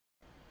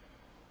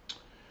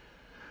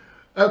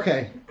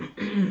Okay.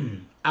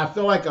 I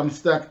feel like I'm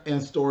stuck in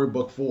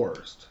Storybook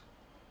Forest.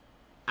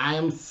 I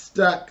am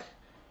stuck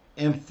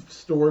in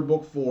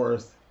Storybook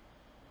Forest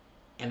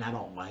and I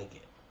don't like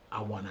it.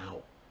 I want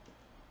out.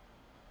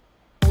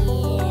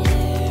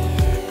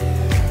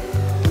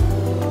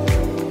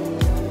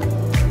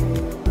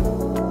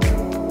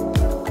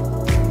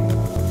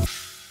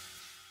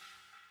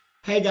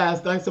 Hey guys,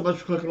 thanks so much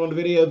for clicking on the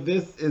video.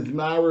 This is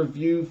my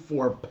review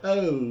for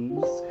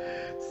Pose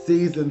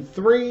Season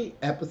 3,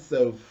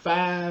 Episode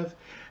 5.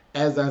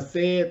 As I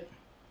said,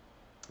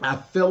 I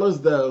feel as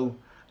though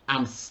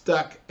I'm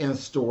stuck in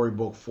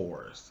Storybook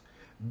Forest.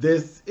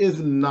 This is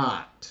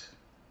not,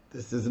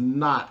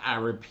 I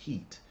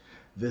repeat,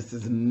 this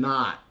is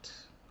not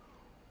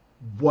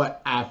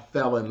what I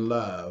fell in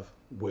love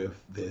with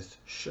this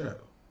show.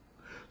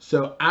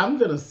 So I'm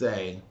going to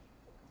say,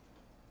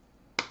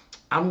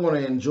 I'm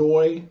going to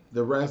enjoy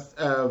the rest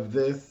of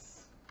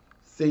this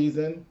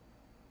season,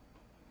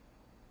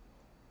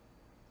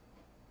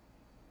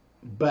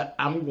 but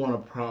I'm going to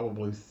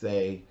probably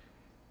say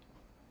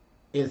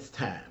it's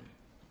time.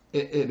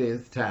 It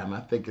is time.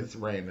 I think it's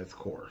ran its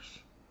course.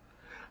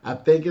 I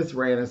think it's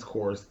ran its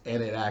course,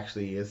 and it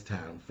actually is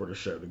time for the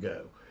show to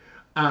go.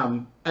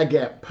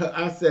 Again,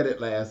 I said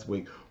it last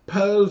week.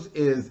 Pose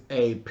is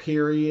a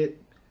period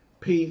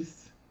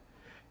piece.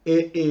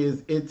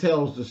 It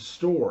tells the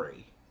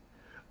story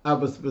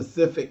of a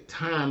specific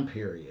time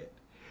period.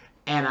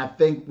 And I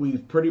think we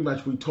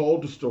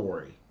told the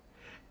story,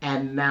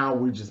 and now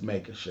we just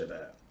making shit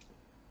up.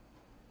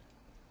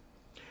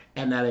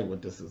 And that ain't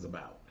what this is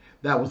about.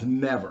 That was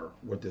never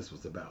what this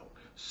was about.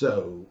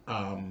 So,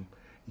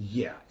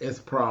 yeah, it's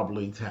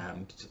probably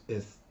time.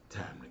 It's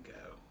time to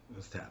go.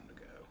 It's time to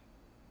go.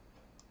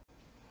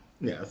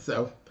 Yeah,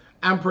 so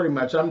I'm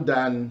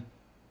done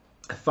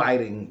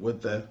fighting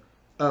with the,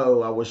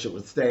 oh, I wish it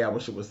would stay. I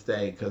wish it would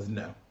stay. Because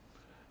no.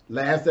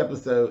 Last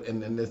episode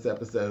and then this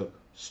episode,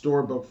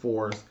 Storybook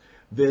Force.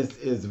 This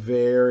is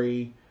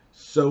very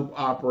soap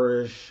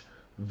opera-ish,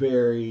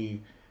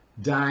 very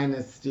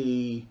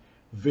dynasty,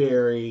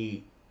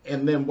 very,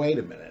 and then wait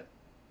a minute.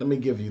 Let me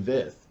give you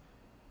this.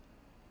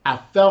 I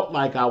felt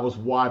like I was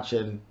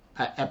watching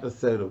an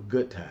episode of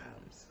Good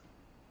Times.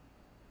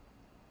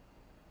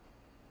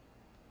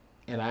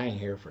 And I ain't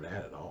here for that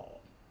at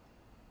all.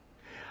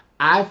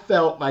 I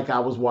felt like I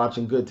was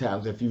watching Good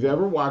Times. If you've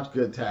ever watched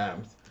Good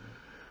Times,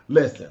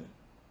 listen,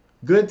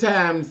 Good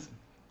Times,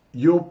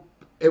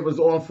 it was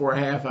on for a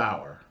half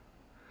hour.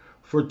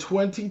 For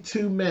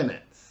 22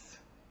 minutes.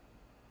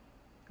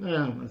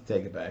 No, let's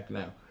take it back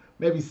now.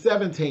 Maybe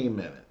 17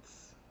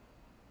 minutes.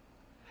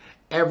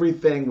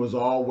 Everything was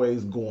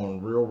always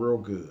going real, real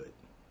good.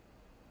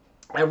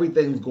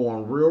 Everything's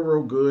going real,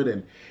 real good,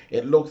 and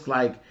it looks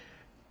like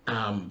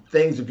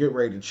things are getting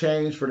ready to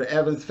change for the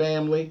Evans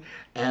family.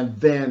 And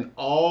then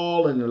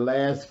all in the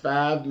last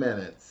 5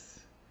 minutes,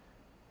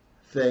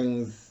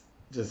 things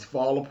just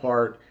fall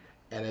apart,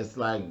 and it's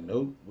like,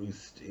 nope, we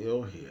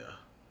still here.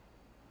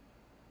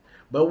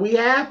 But we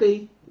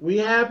happy. We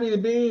happy to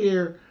be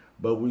here,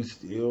 but we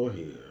still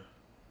here.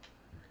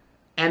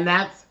 And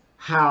that's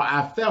how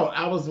I felt.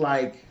 I was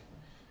like,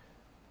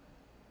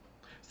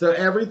 so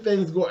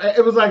everything's going,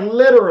 it was like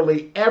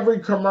literally every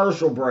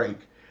commercial break,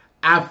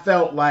 I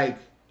felt like,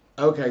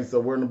 okay, so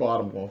when the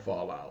bottom going to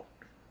fall out?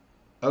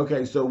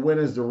 Okay, so when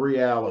is the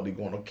reality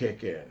going to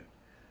kick in?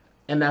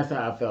 And that's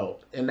how I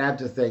felt. And that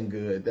just ain't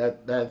good. That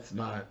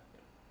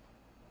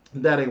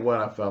ain't what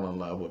I fell in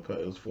love with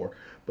Pose for.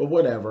 But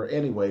whatever.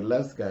 Anyway,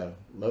 let's go.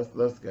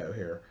 Let's go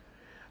here.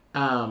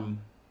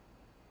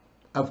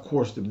 Of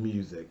course, the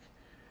music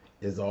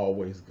is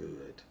always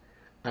good.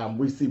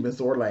 We see Miss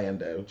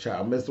Orlando,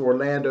 child. Miss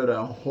Orlando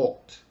done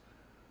hooked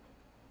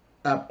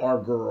up our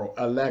girl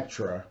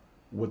Electra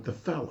with the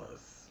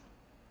fellas.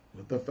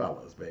 With the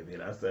fellas, baby.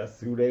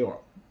 That's who they are.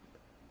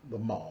 The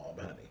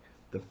mob, honey.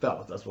 The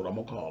fellas. That's what I'm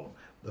going to call them.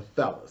 The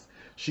fellas.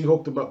 She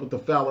hooked them up with the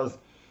fellas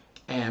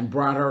and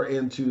brought her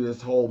into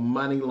this whole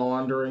money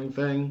laundering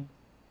thing.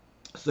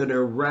 So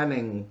they're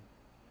running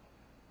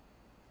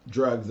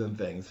drugs and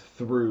things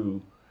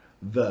through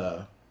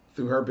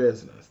her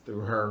business,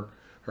 through her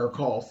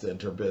call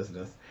center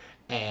business,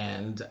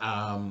 and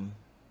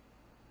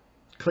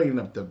cleaning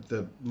up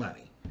the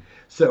money.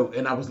 So,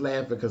 and I was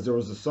laughing because there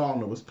was a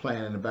song that was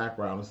playing in the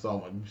background. A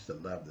song, I used to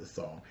love this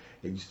song.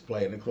 It used to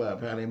play in the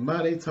club, honey.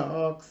 Money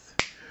talks,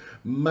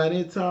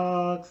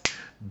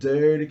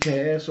 dirty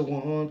cash, I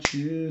want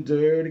you,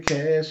 dirty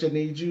cash, I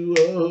need you,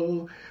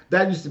 oh.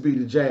 That used to be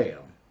the jam.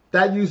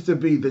 That used to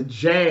be the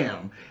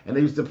jam. And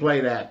they used to play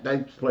that. They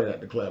used to play that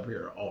at the club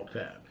here all the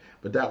time.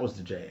 But that was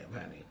the jam,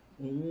 honey.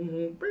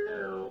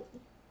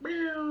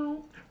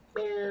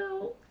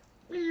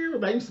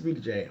 That used to be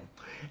the jam.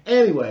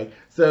 Anyway,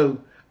 so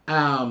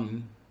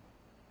I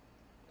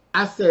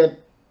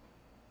said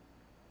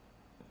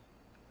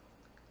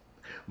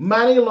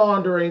money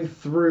laundering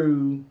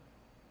through.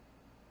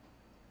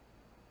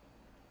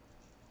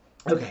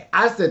 Okay,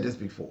 I said this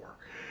before.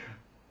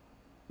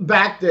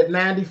 Back at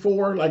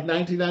 94, like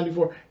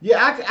 1994.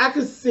 Yeah, I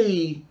could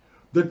see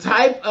the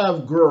type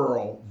of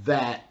girl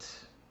that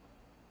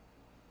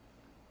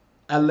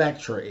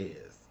Electra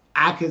is.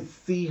 I could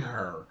see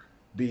her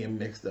being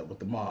mixed up with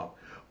the mob,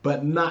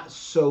 but not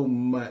so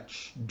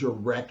much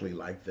directly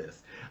like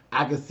this.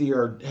 I could see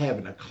her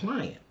having a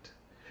client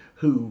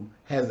who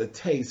has a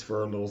taste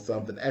for a little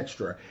something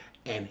extra,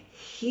 and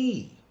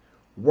he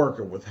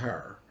working with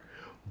her.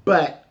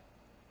 But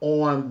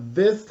on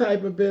this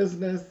type of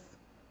business,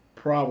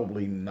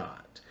 probably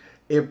not.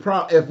 If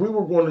we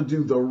were going to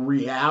do the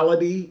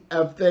reality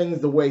of things,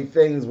 the way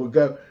things would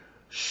go,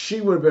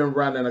 she would have been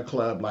running a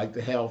club like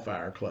the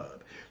Hellfire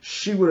Club.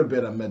 She would have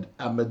been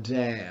a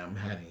madame,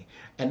 honey,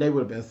 and they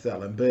would have been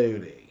selling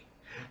booty,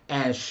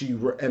 and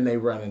they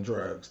running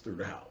drugs through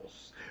the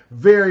house,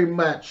 very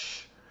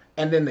much.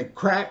 And then the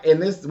crack,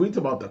 and this we talk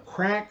about the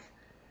crack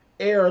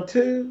era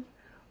too.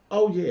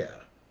 Oh yeah,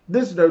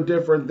 this is no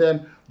different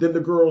than the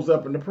girls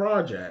up in the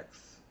projects.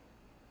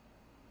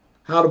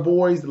 How the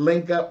boys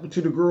link up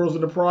to the girls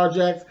in the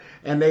projects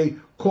and they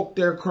cook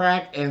their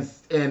crack and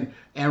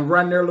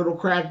run their little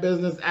crack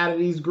business out of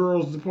these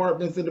girls'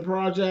 apartments in the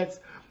projects.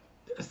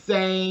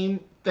 Same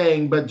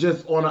thing, but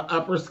just on an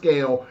upper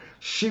scale.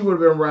 She would have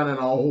been running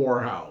a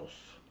whorehouse.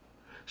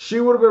 She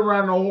would have been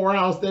running a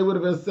whorehouse. They would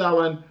have been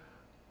selling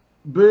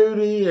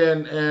booty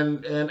and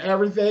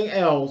everything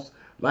else,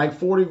 like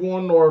 40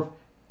 going north,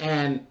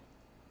 and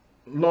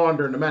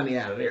laundering the money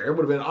out of there. It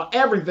would have been,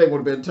 everything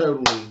would have been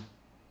totally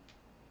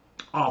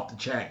off the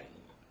chain.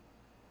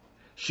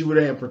 She would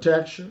have had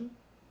protection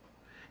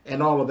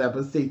and all of that.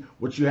 But see,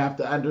 what you have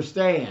to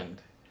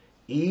understand,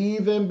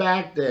 even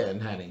back then,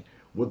 honey,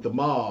 with the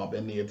mob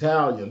and the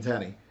Italians,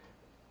 honey,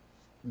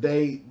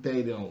 they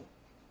don't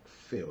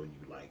feel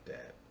you like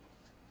that.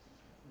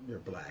 Your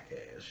black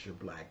ass, your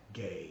black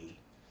gay,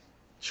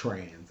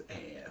 trans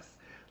ass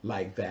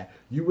like that.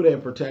 You would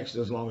have protection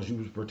as long as you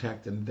was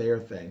protecting their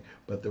thing.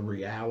 But the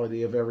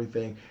reality of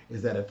everything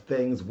is that if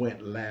things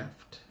went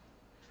left,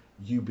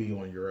 you be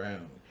on your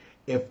own.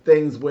 If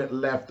things went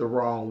left the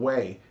wrong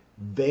way,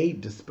 they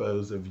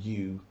dispose of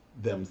you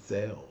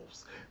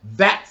themselves.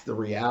 That's the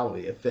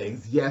reality of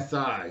things. Yes,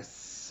 I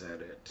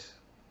said it.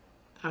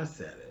 I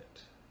said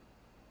it.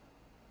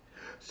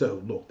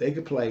 So, look, they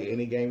could play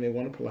any game they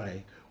want to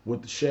play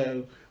with the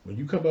show. When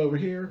you come over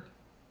here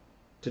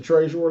to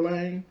Treasure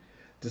Lane,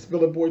 to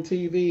Spillitboy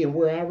TV, and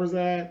where I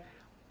reside,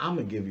 I'm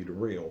going to give you the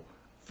real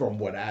from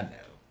what I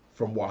know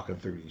from walking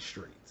through these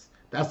streets.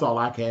 That's all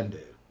I can do.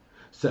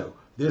 So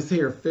this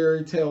here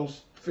fairy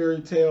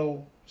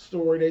tale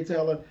story they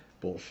telling,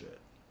 bullshit.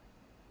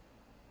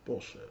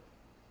 Bullshit.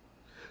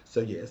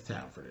 So yeah, it's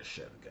time for this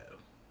show to go.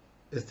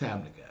 It's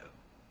time to go.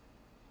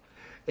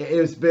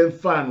 It's been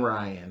fun,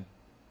 Ryan,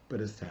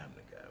 but it's time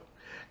to go.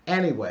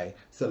 Anyway,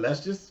 so let's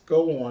just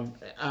go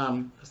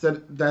on.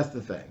 So that's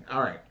the thing.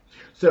 All right.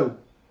 So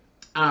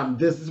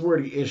this is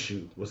where the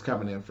issue was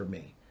coming in for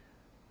me.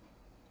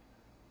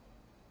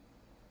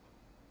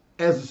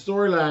 As the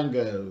storyline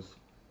goes,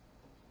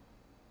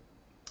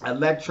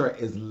 Electra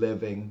is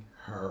living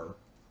her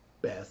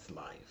best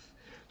life.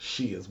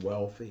 She is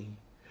wealthy.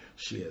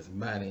 She has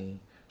money.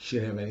 She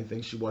didn't have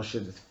anything she wants. She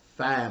had this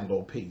fine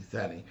little piece,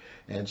 honey.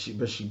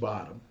 But she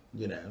bought him,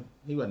 you know.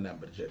 He wasn't nothing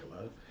but a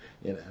gigolo,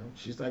 you know.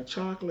 She's like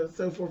chocolate,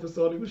 so forth and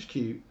so on. He was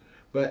cute.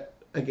 But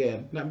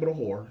again, nothing but a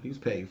whore. He was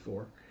paid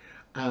for.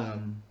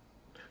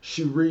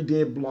 She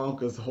redid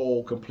Blanca's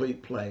whole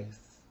complete place.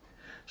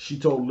 She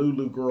told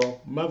Lulu,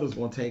 girl, mother's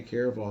going to take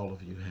care of all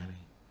of you, honey.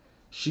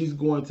 She's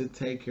going to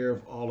take care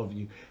of all of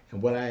you.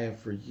 And what I have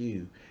for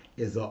you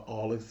is an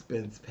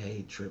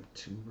all-expense-paid trip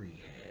to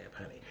rehab,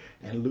 honey.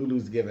 And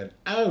Lulu's giving,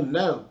 oh,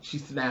 no.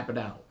 She's snapping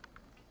out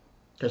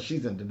because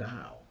she's in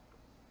denial.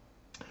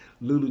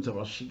 Lulu told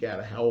us she got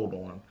a hold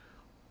on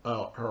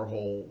her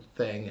whole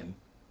thing, and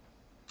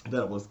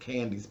that was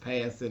Candy's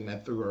passing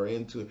that threw her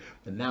into it.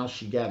 But now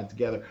she got it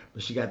together.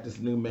 But she got this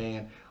new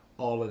man.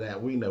 All of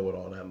that. We know what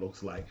all that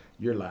looks like.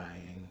 You're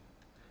lying.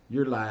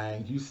 You're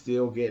lying. You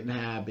still getting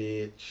high,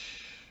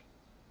 bitch.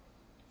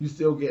 You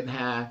still getting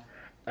high.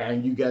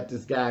 And you got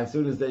this guy. As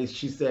soon as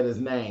she said his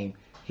name,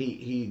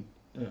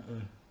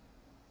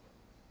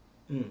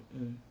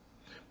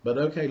 But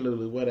okay,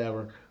 Lulu,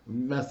 whatever.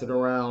 Messing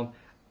around.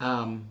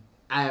 I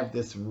have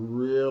this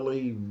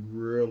really,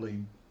 really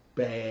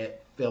bad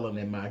feeling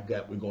in my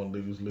gut we're going to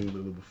lose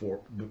Lulu before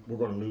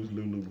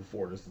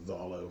this is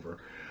all over.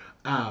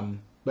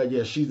 But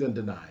yeah, she's in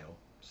denial.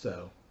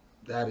 So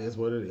that is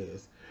what it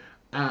is.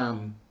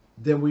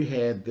 Then we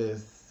had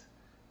this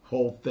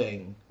whole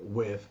thing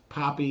with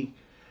Poppy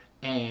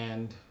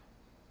and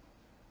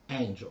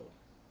Angel.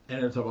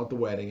 And they're talking about the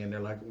wedding, and they're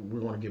like,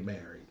 we're going to get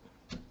married.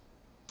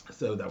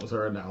 So that was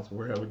her announcement.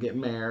 We're going to get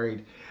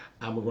married.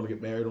 We're going to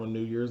get married on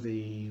New Year's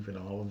Eve and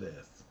all of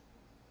this.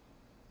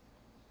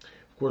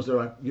 Of course, they're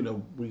like, you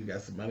know, we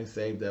got some money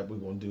saved up. We're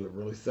going to do it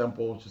really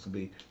simple. It's just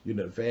going to be, you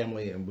know, the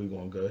family, and we're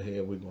going to go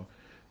ahead. We're going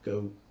to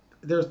go.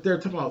 They're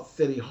talking about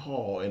City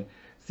Hall. And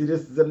see,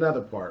 this is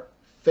another part.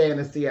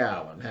 Fantasy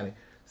Island, honey.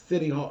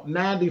 City Hall.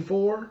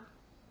 94?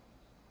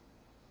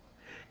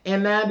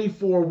 In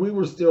 94, we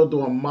were still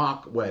doing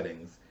mock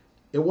weddings.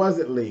 It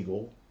wasn't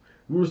legal.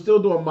 We were still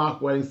doing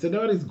mock weddings. So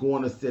nobody's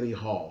going to City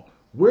Hall.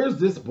 Where's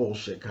this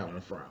bullshit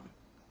coming from?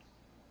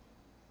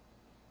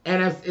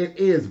 And it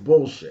is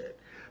bullshit.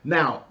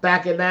 Now,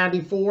 back in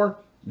 94,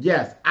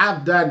 yes,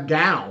 I've done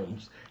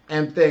gowns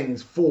and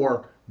things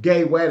for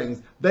gay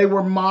weddings. They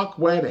were mock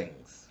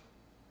weddings.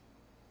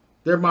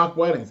 They're mock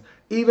weddings.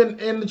 Even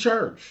in the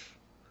church.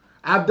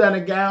 I've done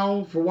a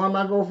gown for one of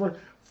my girlfriends,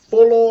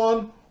 full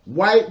on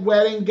white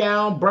wedding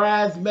gown,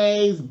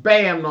 bridesmaids,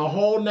 bam, the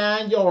whole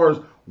 9 yards.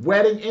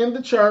 Wedding in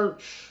the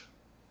church.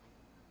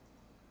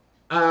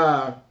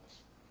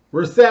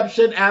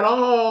 Reception at a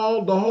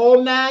hall, the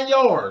whole 9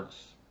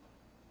 yards.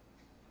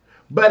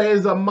 But it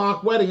was a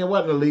mock wedding. It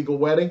wasn't a legal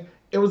wedding.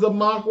 It was a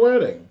mock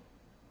wedding.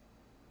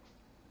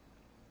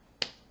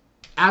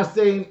 I've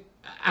seen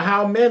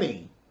how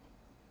many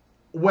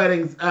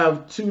weddings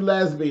of 2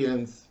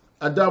 lesbians,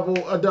 a double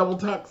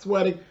tux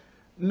wedding.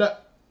 No,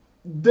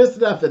 this is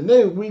nothing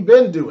new. We've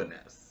been doing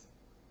this.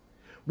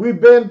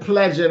 We've been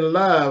pledging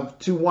love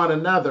to one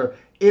another.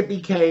 It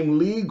became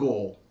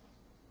legal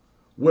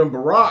when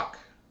Barack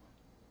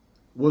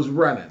was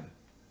running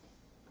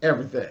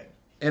everything.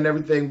 And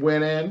everything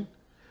went in.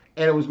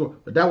 And it was good.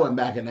 But that wasn't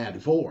back in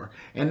 94.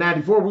 In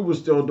 94, we were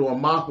still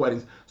doing mock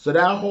weddings. So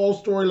that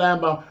whole storyline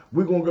about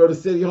we're going to go to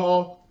City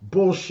Hall,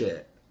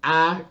 bullshit.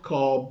 I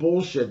call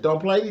bullshit. Don't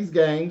play these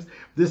games.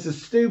 This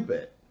is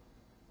stupid.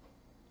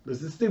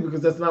 This is stupid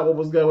because that's not what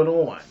was going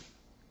on.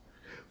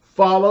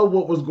 Follow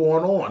what was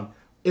going on.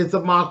 It's a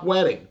mock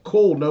wedding.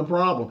 Cool, no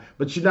problem.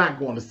 But you're not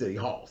going to City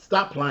Hall.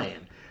 Stop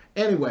playing.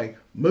 Anyway,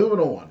 moving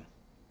on.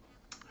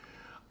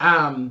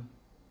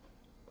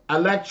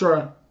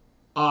 Elektra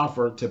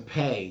offered to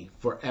pay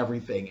for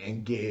everything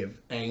and give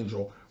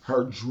Angel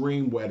her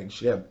dream wedding.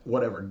 She had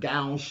whatever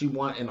gown she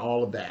wanted and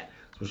all of that.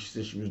 That's what she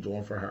said she was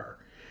doing for her.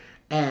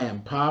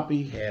 And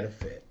Poppy had a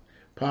fit.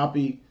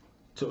 Poppy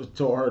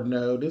told her,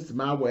 no, this is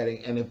my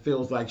wedding, and it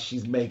feels like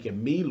she's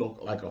making me look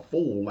like a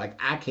fool, like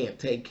I can't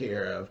take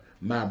care of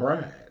my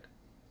bride.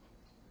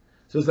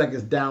 So it's like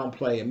it's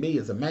downplaying me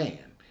as a man.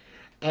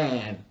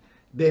 And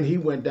then he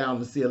went down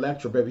to see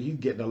Elektra, baby. He's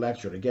getting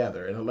Elektra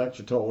together. And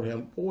Elektra told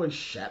him, boy,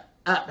 shut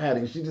up,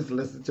 honey. She just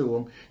listened to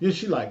him. You know,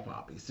 she liked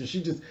Poppy. So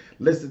she just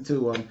listened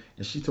to him,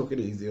 and she took it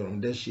easy on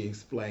him. Then she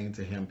explained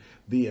to him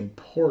the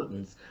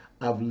importance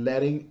of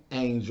letting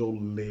Angel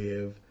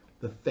live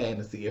the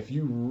fantasy. If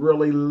you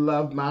really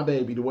love my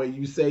baby the way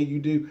you say you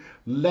do,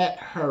 let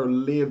her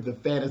live the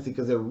fantasy,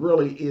 because it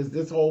really is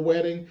this whole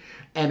wedding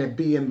and it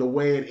being the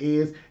way it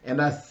is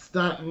and us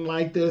stunting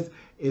like this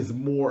is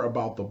more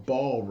about the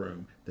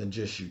ballroom than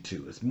just you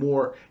two. It's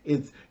more,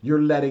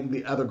 you're letting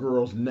the other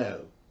girls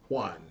know,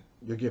 one,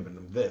 you're giving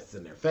them this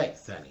in their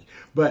face, honey,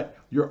 but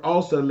you're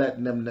also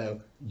letting them know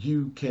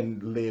you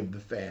can live the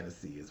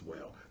fantasy as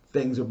well.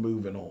 Things are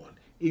moving on.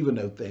 Even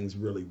though things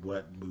really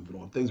wasn't moving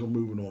on. Things were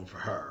moving on for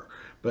her.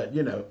 But,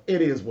 you know,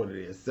 it is what it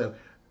is. So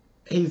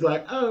he's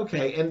like, oh,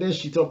 okay. And then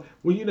she told,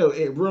 well, you know,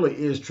 it really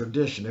is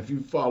tradition. If you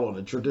follow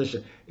the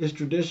tradition, it's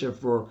tradition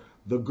for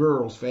the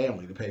girl's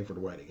family to pay for the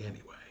wedding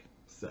anyway.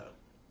 So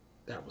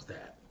that was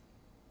that.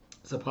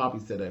 So Poppy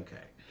said, okay.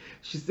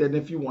 She said,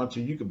 if you want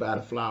to, you can buy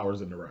the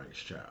flowers and the rice,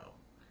 child.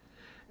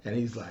 And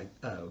he's like,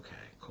 oh, okay,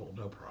 cool,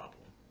 no problem.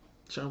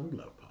 Child, we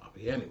love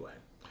Poppy. Anyway,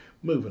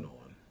 moving on.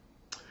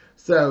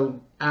 So,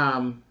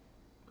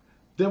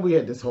 then we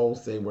had this whole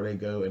scene where they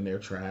go and they're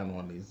trying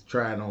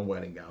on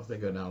wedding gowns. They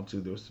go down to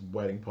this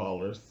wedding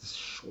parlor, this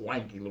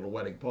swanky little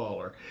wedding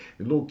parlor.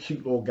 The little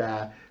cute little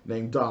guy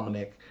named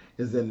Dominic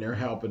is in there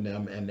helping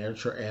them,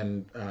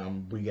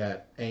 and we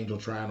got Angel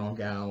trying on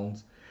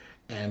gowns,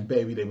 and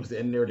baby, they was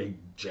in there, they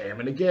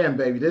jamming again,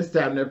 baby. This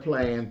time they're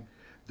playing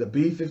the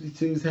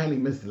B-52s, honey,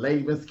 Miss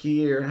Lady Miss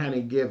Kier,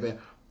 honey, giving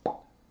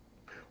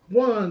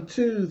 1,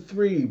 2,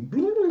 3,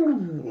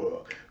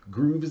 blue.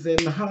 Groove is in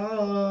the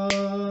heart.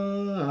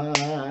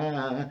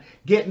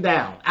 Getting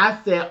down. I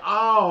said,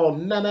 oh,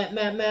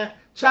 nah.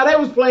 Child, they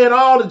was playing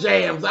all the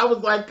jams. I was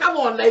like, come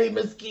on, Lady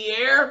Miss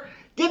Kier.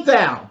 Get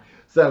down.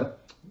 So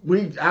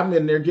I'm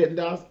in there getting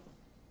down.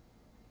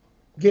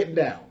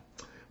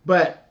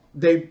 But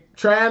they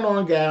trying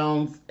on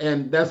gowns,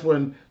 and that's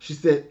when she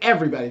said,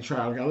 everybody try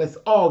on gowns. Let's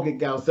all get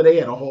gowns. So they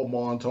had a whole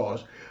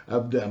montage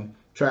of them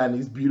trying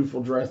these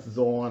beautiful dresses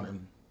on.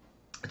 And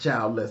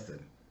child, listen.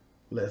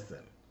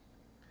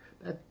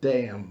 That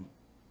damn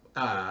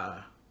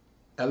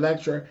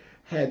Elektra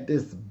had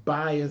this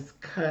bias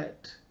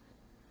cut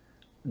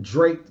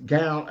draped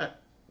gown,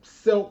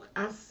 silk.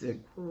 I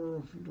said,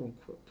 girl, if you don't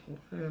quit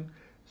playing,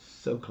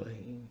 so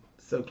clean.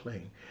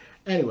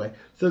 Anyway,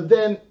 so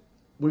then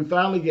we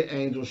finally get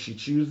Angel. She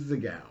chooses a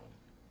gown.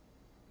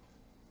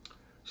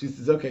 She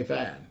says, okay,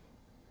 fine.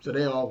 So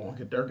they all want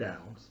to get their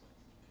gowns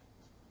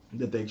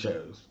that they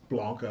chose.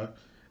 Blanca,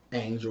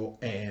 Angel,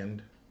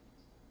 and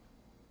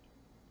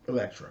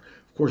Elektra.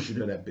 Of course, you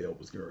know that bill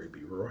was going to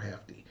be real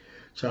hefty.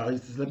 Charlie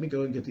says, let me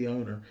go and get the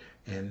owner,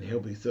 and he'll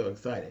be so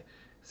excited.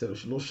 So the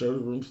little show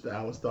room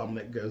stylist,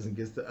 Dominic, goes and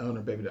gets the owner.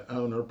 Baby, the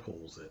owner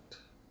pulls it.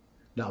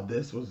 Now,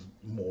 this was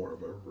more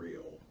of a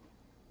real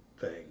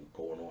thing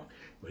going on.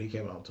 But he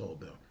came out and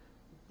told them,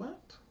 what?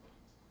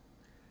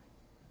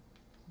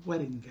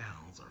 Wedding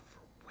gowns are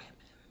for women.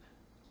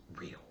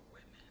 real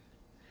women.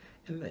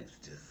 And these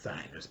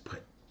designers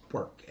put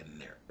work and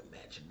their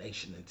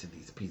imagination into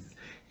these pieces.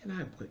 And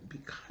I wouldn't be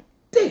caught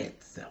dead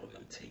selling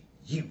them to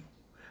you.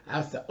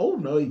 I said, oh,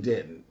 no, he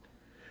didn't.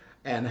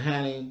 And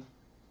honey,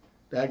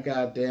 that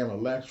goddamn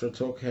Electra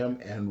took him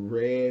and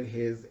read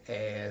his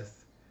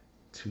ass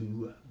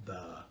to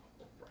the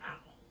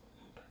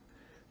ground.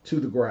 To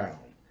the ground.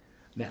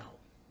 Now,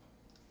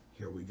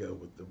 here we go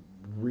with the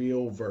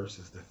real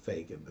versus the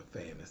fake and the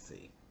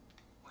fantasy.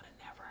 Would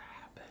have never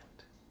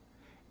happened.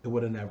 It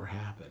would have never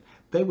happened.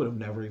 They would have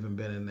never even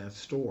been in that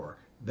store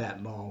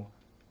that long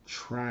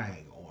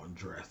trying on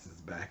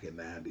dresses back in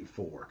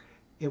 '94.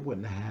 It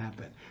wouldn't have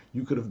happened.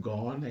 You could have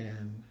gone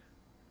in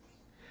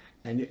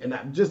and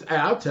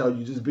I'll tell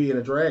you, just being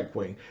a drag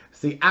queen.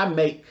 See, I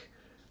make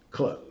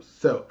clothes,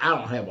 so I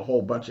don't have a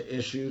whole bunch of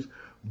issues,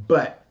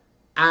 but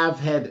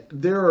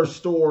there are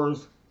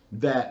stores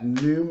that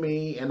knew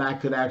me and I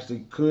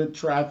could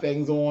try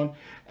things on,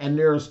 and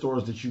there are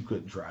stores that you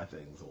couldn't try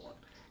things on.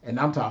 And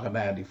I'm talking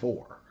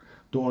 '94,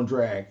 doing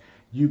drag.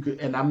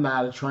 And I'm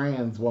not a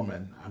trans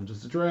woman. I'm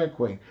just a drag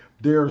queen.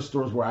 There are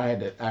stores where I had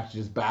to actually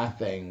just buy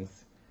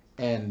things,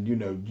 and you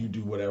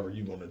do whatever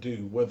you want to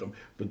do with them,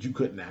 but you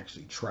couldn't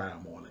actually try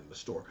them on in the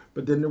store.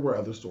 But then there were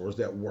other stores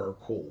that were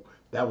cool.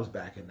 That was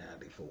back in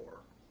 '94.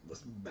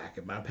 Was back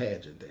in my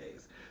pageant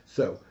days.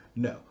 So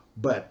no,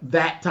 but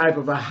that type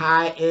of a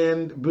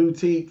high-end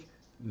boutique,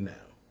 no.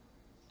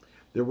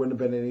 There wouldn't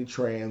have been any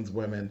trans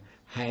women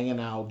hanging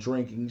out,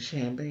 drinking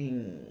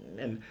champagne,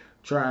 and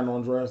trying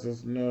on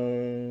dresses.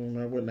 No,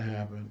 that wouldn't have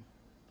happened.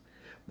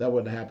 That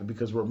wouldn't have happened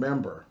because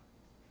remember,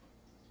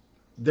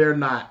 they're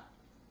not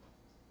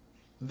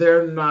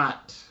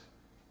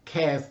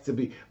cast to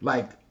be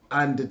like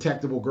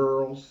undetectable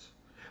girls.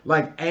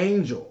 Like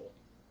Angel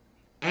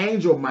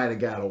might have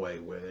got away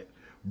with it,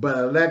 but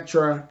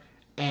Electra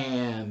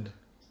and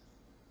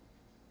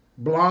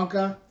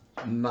Blanca,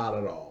 not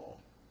at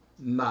all.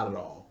 Not at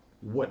all.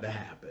 Wouldn't have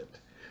happened.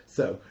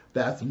 So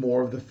that's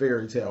more of the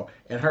fairy tale.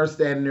 And her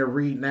standing there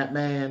reading that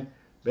man,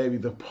 baby,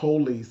 the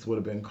police would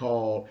have been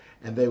called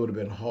and they would have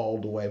been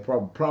hauled away.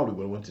 Probably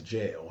would have went to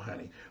jail,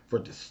 honey, for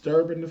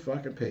disturbing the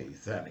fucking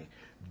peace, honey.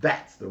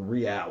 That's the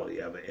reality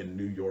of it in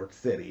New York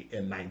City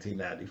in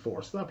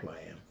 1994. Stop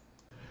playing.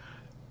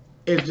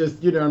 It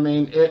just, you know what I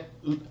mean?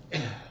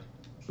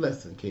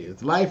 Listen,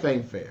 kids, life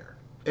ain't fair.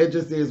 It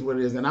just is what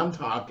it is. And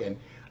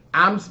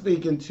I'm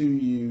speaking to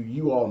you.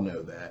 You all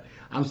know that.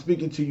 I'm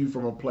speaking to you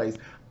from a place.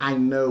 I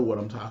know what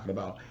I'm talking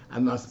about.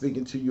 I'm not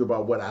speaking to you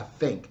about what I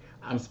think.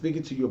 I'm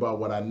speaking to you about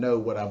what I know,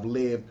 what I've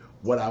lived,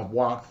 what I've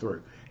walked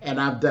through. And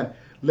I've done.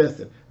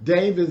 Listen,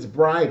 David's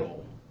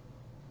Bridal.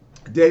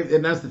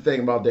 And that's the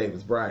thing about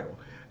David's Bridal.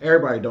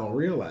 Everybody don't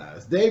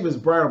realize. David's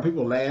Bridal,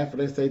 people laugh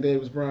when they say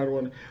David's Bridal.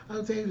 And,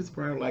 oh, David's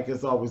Bridal, like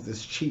it's always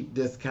this cheap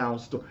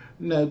discount store.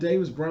 No,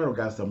 David's Bridal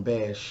got some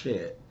bad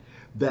shit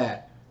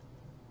that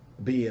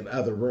be in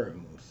other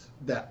rooms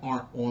that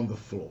aren't on the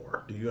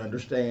floor. Do you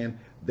understand?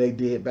 They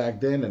did back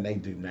then and they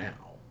do now.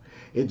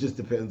 It just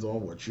depends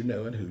on what you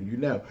know and who you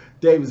know.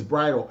 David's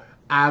Bridal,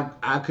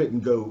 I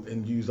couldn't go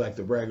and use like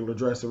the regular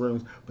dressing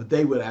rooms, but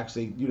they would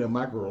actually,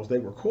 my girls, they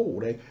were cool.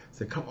 They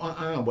said, come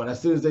on, but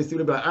as soon as they see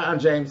me, they'd be like,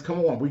 James, come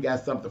on, we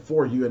got something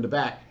for you in the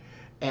back.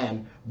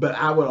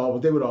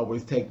 But they would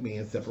always take me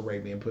and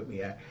separate me and put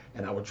me at,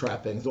 and I would try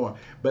things on.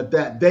 But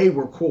they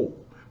were cool.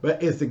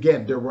 But it's,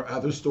 again, there were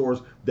other stores,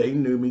 they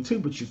knew me too,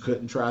 but you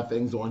couldn't try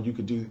things on. You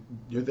could do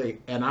your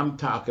thing. And I'm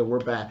talking, we're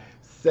back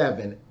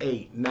 $700,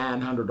 $800,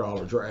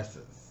 $900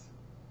 dresses,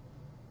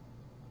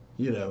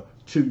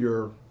 to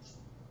your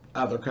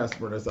other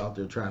customer that's out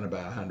there trying to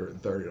buy a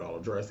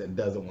 $130 dress and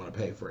doesn't want to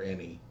pay for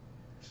any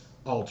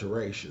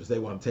alterations. They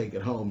want to take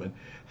it home and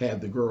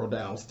have the girl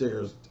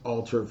downstairs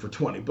alter it for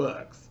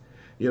 $20.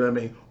 You know what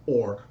I mean?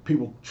 Or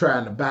people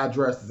trying to buy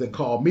dresses and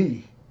call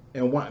me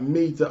and want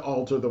me to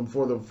alter them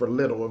for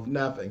little of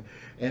nothing.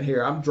 And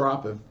here I'm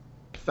dropping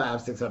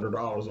 $500,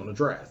 $600 on a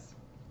dress,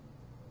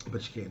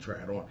 but you can't try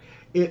it on.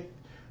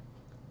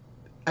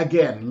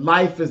 Again,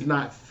 life is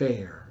not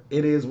fair.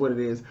 It is what it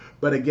is.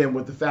 But again,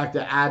 with the fact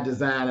that I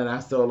design and I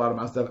sell a lot of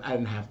my stuff, I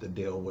didn't have to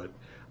deal with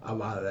a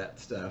lot of that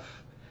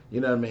stuff.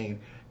 You know what I mean?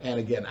 And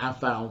again, I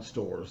found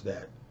stores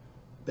that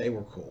they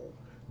were cool.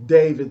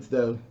 David's,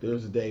 though,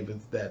 there's a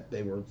David's that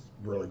they were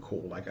really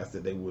cool. Like I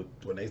said, they would,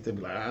 when they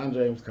said, like,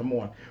 James, come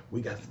on,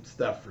 we got some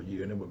stuff for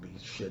you. And it would be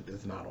shit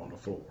that's not on the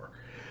floor.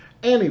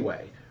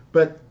 Anyway,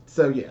 but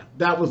so yeah,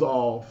 that was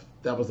all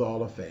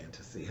a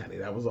fantasy, honey.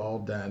 That was all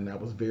done.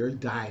 That was very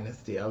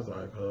Dynasty. I was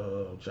like,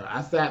 oh, child.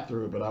 I sat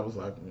through it, but I was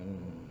like,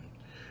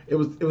 It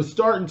was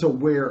starting to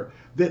wear,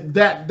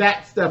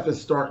 that stuff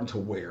is starting to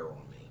wear on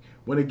me.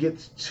 When it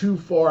gets too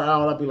far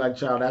out, I'll be like,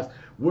 child,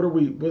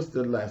 what's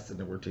the lesson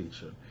that we're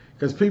teaching?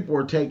 Because people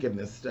were taking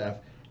this stuff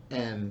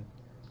and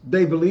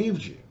they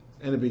believed you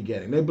in the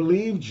beginning. They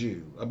believed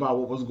you about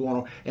what was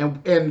going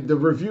on. And the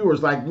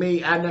reviewers like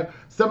me, I know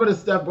some of the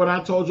stuff when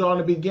I told y'all in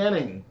the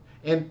beginning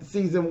in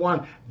season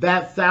 1,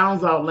 that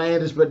sounds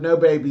outlandish, but no,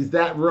 babies,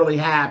 that really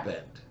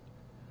happened.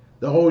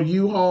 The whole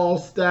U-Haul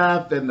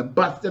stuff and the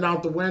busting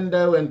out the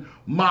window and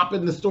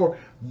mopping the store.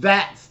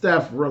 That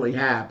stuff really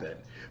happened.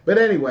 But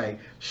anyway,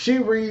 she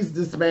reads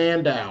this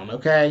man down,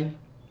 okay?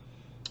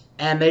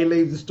 And they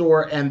leave the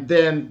store. And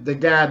then the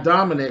guy,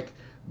 Dominic,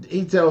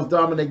 he tells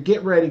Dominic,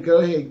 get ready. Go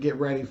ahead and get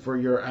ready for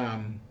your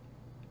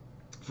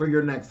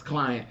next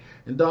client.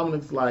 And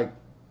Dominic's like,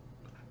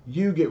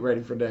 you get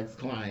ready for the next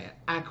client.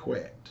 I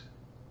quit.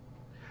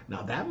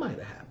 Now, that might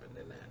have happened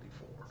in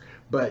 94.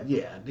 But,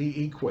 yeah,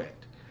 he quit.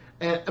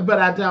 But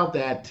I doubt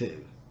that,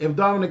 too. If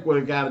Dominic would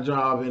have got a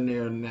job in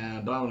there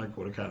now, Dominic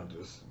would have kind of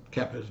just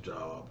kept his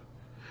job.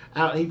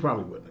 He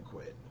probably wouldn't have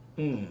quit.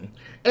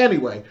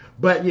 Anyway,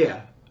 but,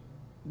 yeah.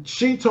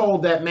 She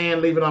told that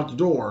man leaving out the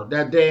door,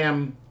 that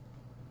damn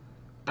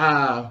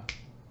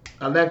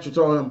Electra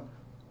told him,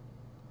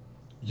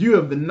 you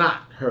have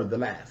not heard the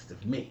last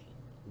of me.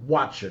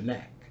 Watch your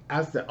neck.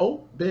 I said,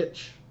 oh,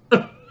 bitch.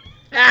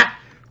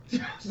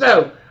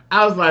 So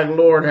I was like,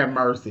 Lord have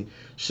mercy.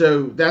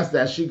 So that's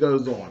that. She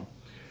goes on.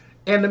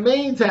 In the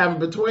meantime, in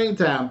between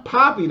time,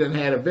 Poppy done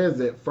had a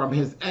visit from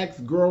his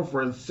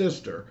ex-girlfriend's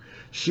sister.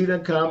 She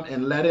done come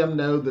and let him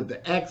know that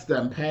the ex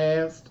done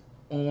passed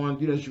on,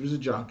 she was a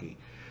junkie.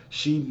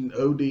 She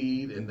OD'd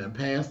and then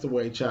passed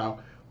away,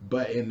 child.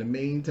 But in the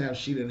meantime,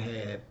 she done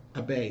had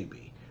a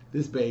baby.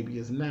 This baby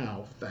is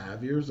now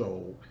 5 years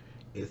old.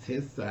 It's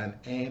his son,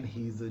 and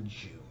he's a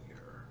junior.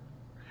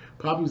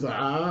 Poppy's like,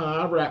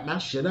 I wrap my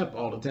shit up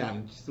all the time.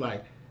 And she's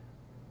like,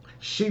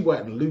 she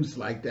wasn't loose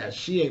like that.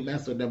 She ain't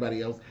messing with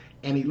nobody else.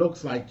 And he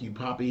looks like you,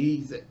 Poppy.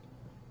 He's it.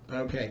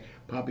 Okay.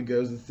 Poppy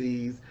goes and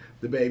sees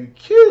the baby.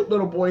 Cute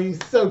little boy.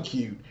 He's so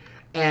cute.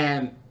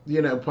 And,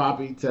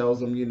 Poppy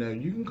tells him, you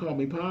can call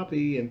me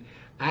Poppy. And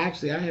I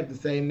have the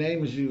same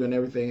name as you and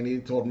everything. And he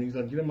told me, he's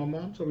like, my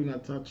mom told me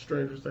not to talk to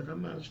strangers. Like,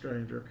 I'm not a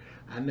stranger.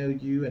 I know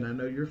you and I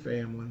know your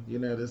family.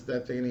 This,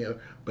 that, thing, and the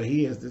other. But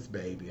he has this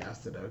baby. I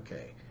said,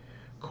 okay.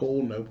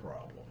 Cool, no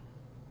problem.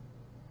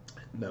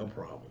 No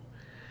problem.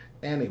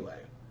 Anyway.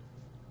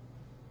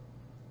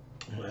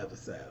 On the other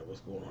side of what's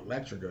going on,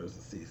 Electra goes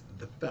to see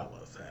the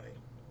fellas, honey.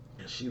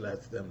 And she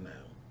lets them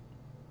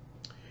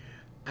know,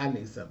 I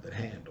need something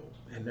handled.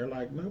 And they're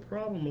like, no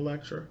problem,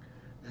 Electra.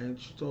 And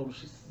she told them,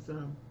 she says,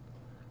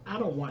 I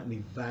don't want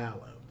any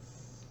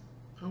violence.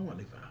 I don't want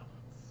any violence.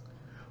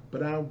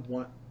 But I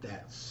want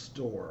that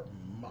store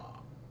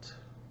mopped.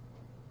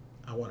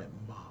 I want it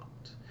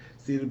mopped.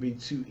 See, it'll be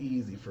too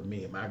easy for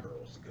me and my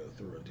girls to go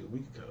through and do. We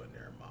could go in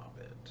there and mop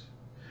it.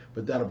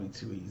 But that'll be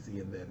too easy,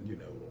 and then,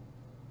 it'll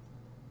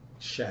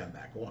shine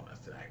back on. I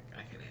said,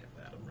 I can't have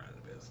that. I'm running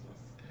a business.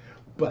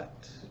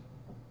 But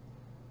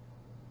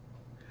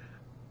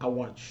I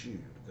want you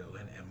to go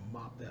in and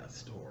mop that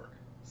store.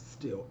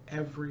 Steal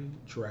every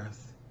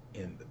dress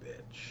in the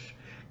bitch.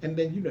 And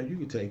then, you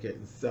can take it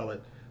and sell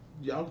it.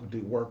 Y'all can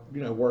do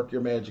work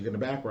your magic in the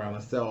background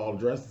and sell all the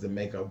dresses and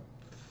make a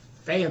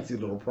fancy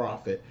little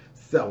profit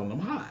selling them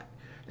hot.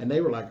 And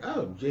they were like,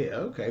 oh, yeah,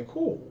 okay,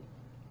 cool.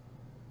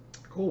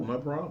 Cool, no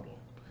problem.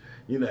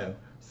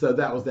 So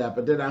that was that.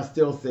 But then I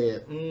still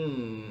said,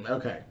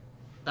 okay.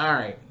 All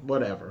right,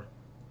 whatever.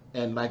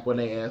 And like when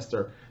they asked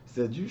her,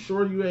 said, you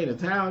sure you ain't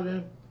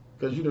Italian?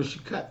 Because, she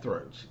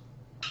cutthroat.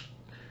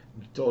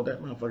 She told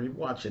that motherfucker, you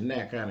watch your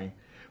neck, honey.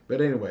 But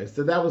anyway,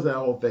 so that was that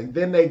whole thing.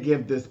 Then they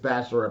give this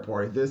bachelorette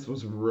party. This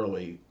was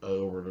really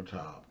over the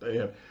top. They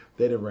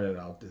done rented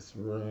out this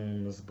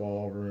room, this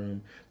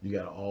ballroom. You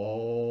got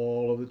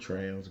all of the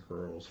trans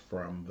girls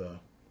from the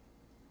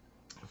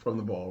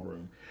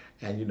ballroom.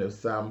 And,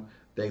 some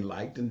they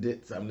liked and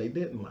did, some they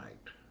didn't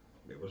like.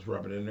 It was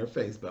rubbing in their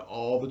face. But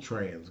all the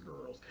trans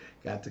girls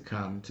got to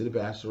come to the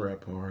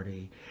bachelorette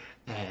party.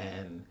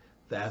 And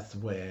that's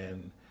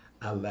when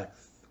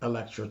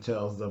Electra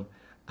tells them,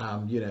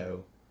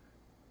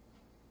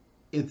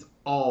 it's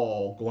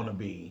all going to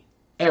be,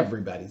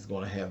 everybody's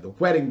going to have the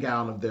wedding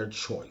gown of their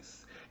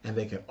choice. And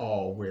they can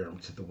all wear them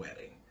to the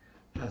wedding.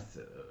 I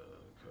said,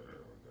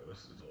 okay, this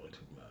is doing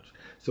too much.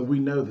 So we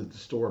know that the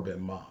store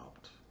been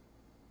mobbed.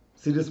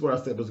 See, this is what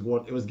I said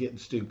it was getting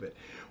stupid.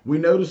 We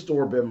know the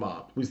store been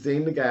mobbed. We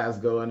seen the guys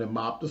go in and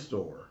mop the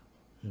store.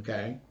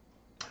 Okay?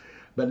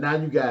 But now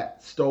you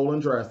got stolen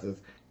dresses.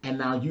 And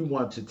now you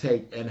want to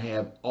take and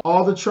have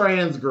all the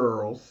trans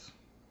girls.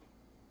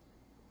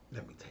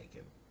 Let me take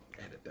it.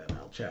 Edit that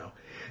out, child.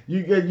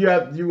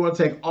 You want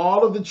to take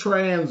all of the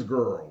trans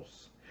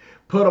girls,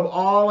 put them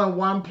all in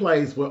one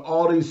place with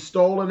all these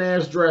stolen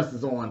ass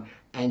dresses on,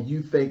 and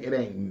you think it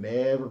ain't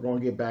never going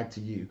to get back to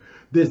you.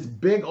 This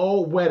big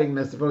old wedding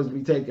that's supposed to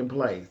be taking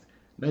place.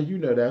 Now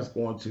that's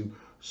going to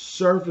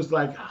surface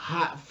like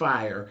hot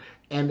fire.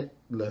 And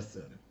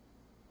listen.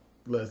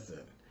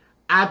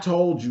 I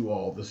told you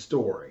all the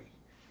story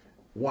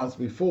once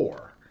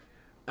before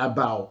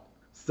about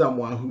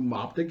someone who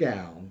mopped a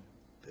gown.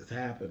 This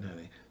happened,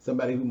 honey.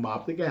 Somebody who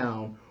mopped a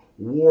gown,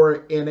 wore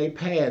it in a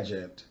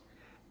pageant,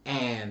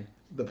 and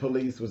the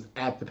police was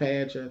at the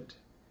pageant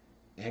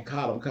and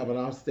caught him coming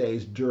off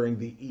stage during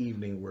the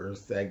evening wear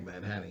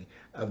segment, honey,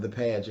 of the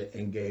pageant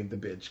and gave the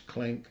bitch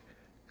clink,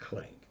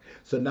 clink.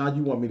 So now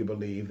you want me to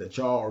believe that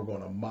y'all are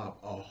going to mop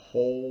a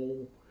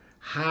whole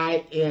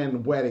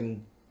high-end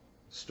wedding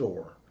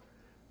store,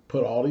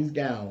 put all these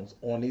gowns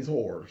on these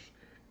whores,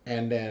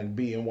 and then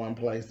be in one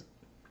place.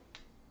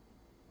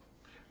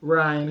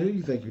 Ryan, who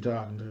you think you're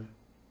talking to?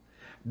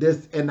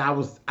 This, and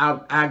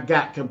I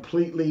got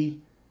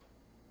completely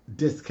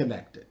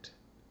disconnected.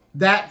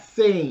 That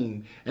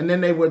scene, and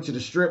then they went to the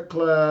strip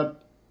club.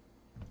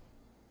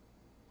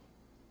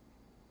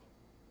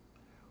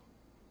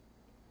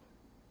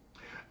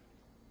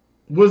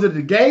 Was it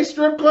the gay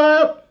strip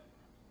club?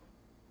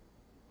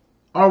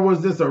 Or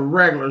was this a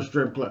regular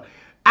strip club?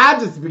 I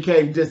just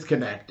became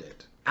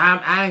disconnected.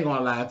 I ain't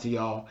gonna lie to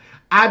y'all.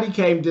 I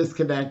became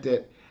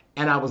disconnected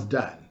and I was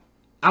done.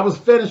 I was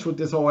finished with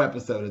this whole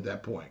episode at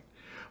that point.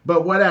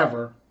 But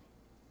whatever.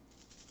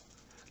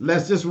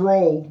 Let's just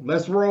roll.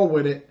 Let's roll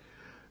with it.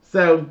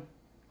 So,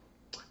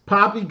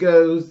 Poppy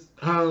goes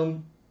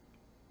home.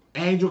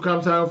 Angel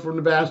comes home from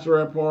the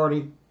bachelorette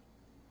party.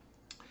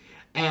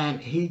 And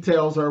he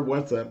tells her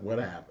what's up, what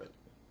happened.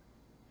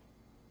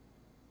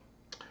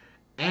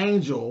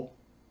 Angel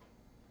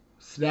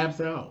snaps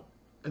out.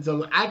 And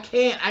so, I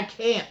can't.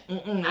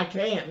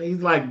 And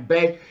he's like,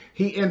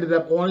 he ended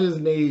up on his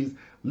knees,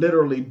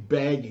 literally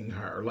begging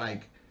her.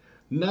 Like,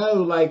 no,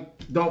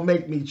 like, don't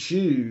make me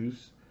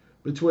choose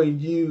between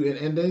you.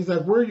 And then he's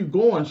like, where are you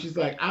going? She's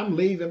like, I'm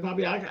leaving,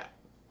 Poppy.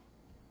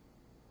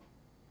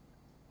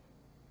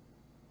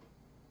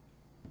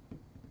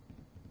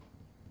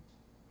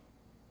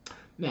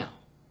 Now,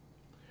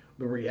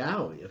 the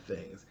reality of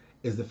things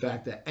is the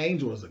fact that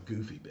Angel is a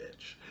goofy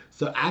bitch.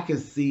 So I could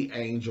see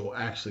Angel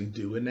actually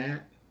doing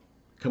that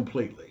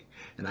completely.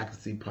 And I could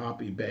see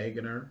Poppy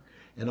begging her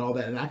and all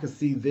that. And I could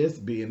see this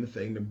being the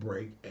thing to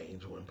break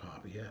Angel and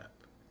Poppy up.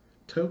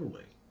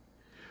 Totally.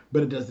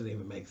 But it doesn't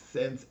even make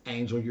sense.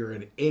 Angel, you're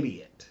an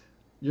idiot.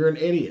 You're an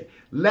idiot.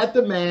 Let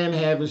the man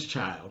have his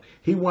child.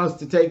 He wants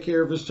to take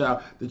care of his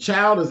child. The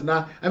child is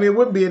not, I mean, it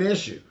wouldn't be an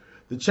issue.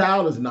 The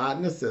child is not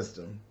in the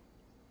system.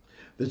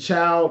 The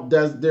child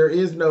there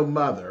is no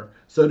mother,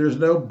 so there's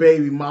no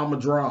baby mama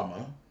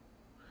drama.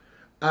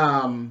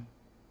 Child,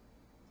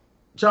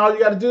 you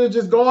got to do is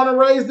just go on and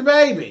raise the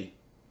baby.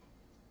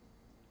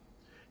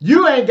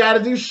 You ain't got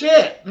to do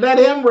shit. Let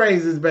him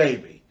raise his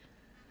baby.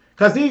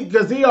 Cause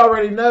he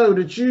already know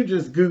that you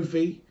just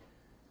goofy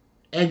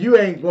and you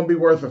ain't going to be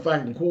worth a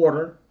fucking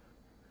quarter.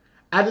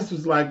 I just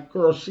was like,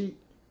 girl, you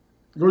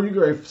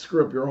going to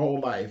screw up your whole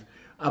life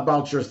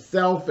about your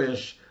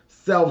selfish,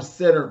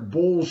 self-centered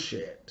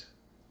bullshit.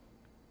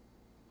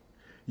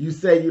 You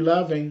say you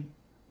love him.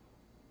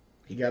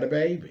 He got a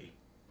baby.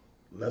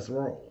 Let's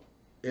roll.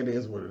 It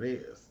is what it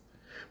is.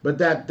 But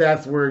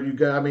that's where you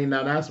go. I mean,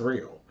 now that's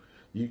real.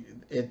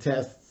 It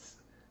tests,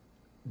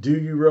 do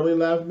you really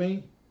love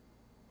me?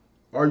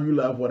 Or you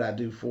love what I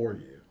do for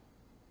you?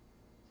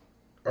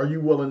 Are you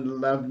willing to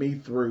love me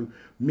through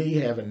me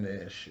having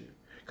an issue?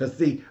 Because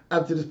see,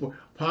 up to this point,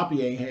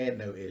 Poppy ain't had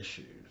no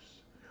issues.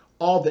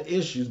 All the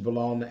issues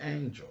belong to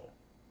Angel.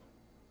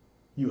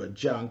 You a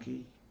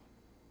junkie.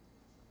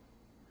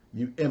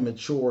 You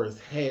immature as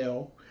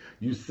hell.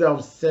 You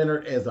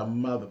self-centered as a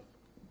mother.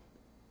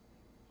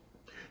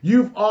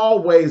 You've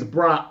always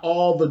brought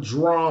all the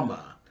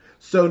drama.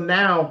 So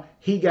now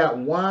he got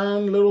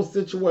one little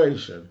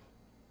situation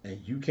and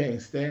you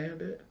can't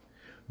stand it.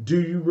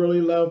 Do you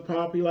really love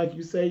Poppy like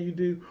you say you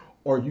do?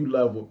 Or you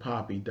love what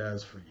Poppy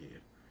does for you?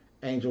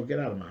 Angel, get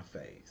out of my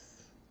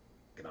face.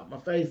 Get out of my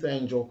face,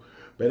 Angel.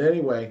 But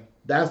anyway,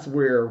 that's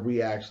where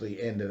we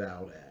actually ended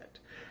out at.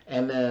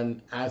 And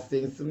then I've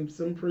seen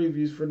some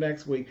previews for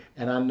next week,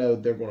 and I know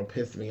they're going to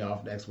piss me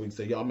off next week,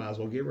 so y'all might as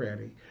well get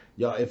ready.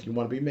 Y'all, if you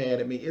want to be mad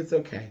at me, it's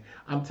okay.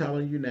 I'm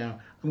telling you now,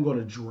 I'm going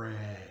to drag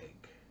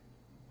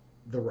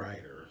the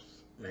writers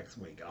next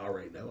week. I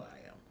already know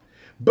I am.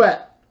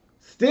 But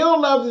still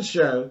love the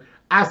show.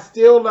 I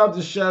still love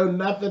the show.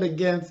 Nothing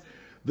against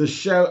the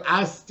show.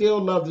 I still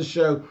love the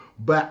show,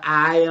 but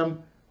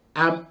I'm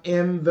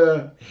in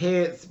the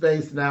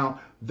headspace now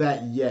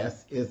that,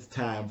 yes, it's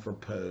time for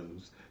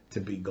Pose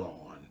to be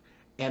gone.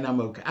 And I'm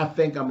okay. I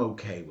think I'm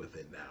okay with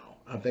it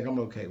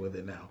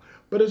now.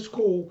 But it's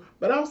cool.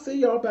 But I'll see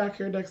y'all back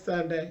here next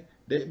Sunday.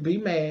 Be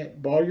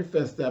mad. Ball your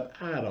fist up.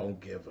 I don't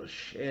give a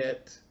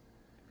shit.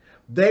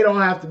 They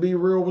don't have to be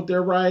real with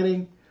their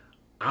writing.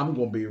 I'm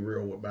going to be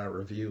real with my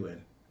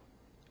reviewing.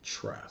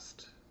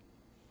 Trust.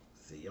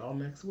 See y'all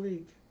next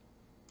week.